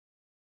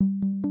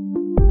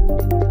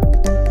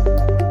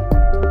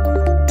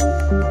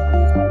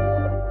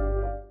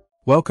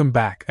Welcome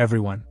back,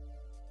 everyone.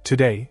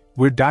 Today,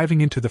 we're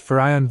diving into the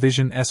Furrion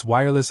Vision S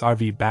wireless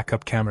RV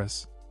backup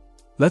cameras.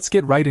 Let's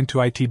get right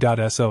into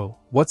it.so.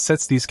 What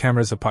sets these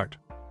cameras apart?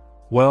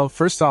 Well,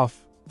 first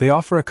off, they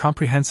offer a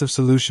comprehensive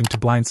solution to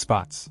blind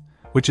spots,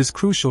 which is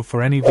crucial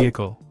for any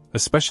vehicle,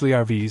 especially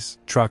RVs,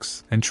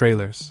 trucks, and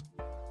trailers.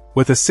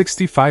 With a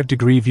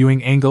 65-degree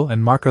viewing angle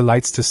and marker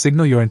lights to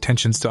signal your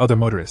intentions to other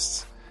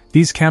motorists,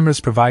 these cameras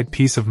provide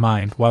peace of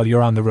mind while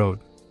you're on the road.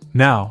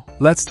 Now,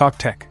 let's talk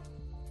tech.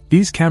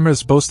 These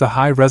cameras boast a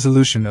high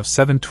resolution of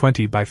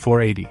 720 by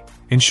 480,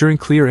 ensuring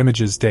clear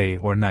images day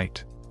or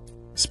night.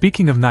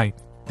 Speaking of night,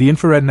 the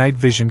infrared night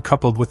vision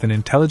coupled with an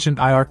intelligent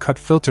IR cut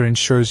filter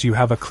ensures you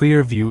have a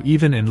clear view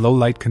even in low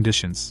light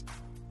conditions.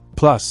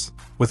 Plus,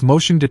 with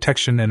motion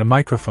detection and a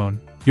microphone,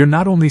 you're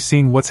not only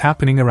seeing what's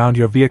happening around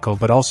your vehicle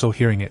but also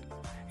hearing it.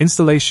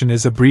 Installation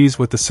is a breeze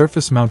with the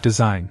surface mount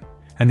design,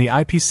 and the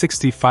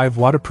IP65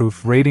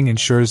 waterproof rating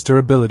ensures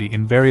durability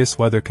in various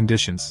weather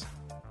conditions.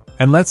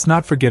 And let's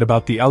not forget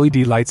about the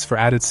LED lights for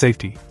added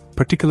safety,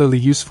 particularly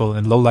useful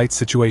in low-light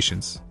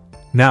situations.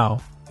 Now,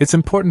 it's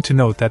important to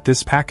note that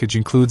this package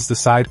includes the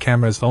side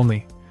cameras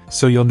only,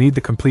 so you'll need the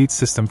complete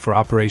system for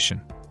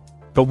operation.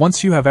 But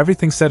once you have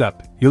everything set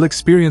up, you'll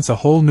experience a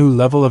whole new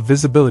level of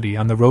visibility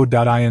on the road.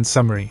 In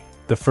summary,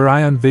 the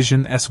Furrion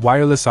Vision S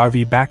wireless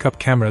RV backup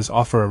cameras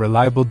offer a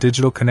reliable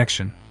digital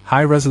connection,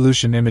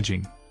 high-resolution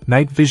imaging,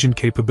 night vision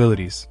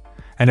capabilities,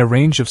 and a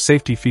range of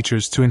safety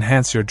features to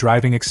enhance your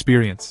driving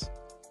experience.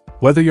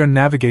 Whether you're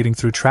navigating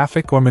through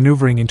traffic or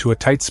maneuvering into a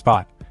tight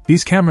spot,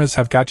 these cameras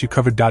have got you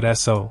covered.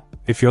 So,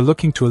 if you're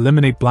looking to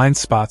eliminate blind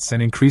spots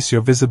and increase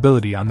your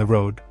visibility on the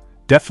road,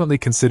 definitely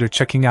consider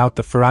checking out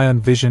the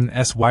Furrion Vision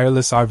S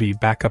wireless RV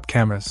backup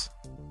cameras.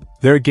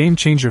 They're a game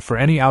changer for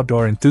any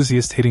outdoor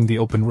enthusiast hitting the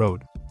open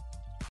road.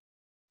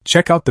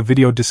 Check out the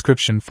video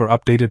description for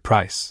updated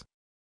price.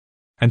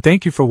 And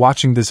thank you for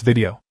watching this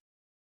video.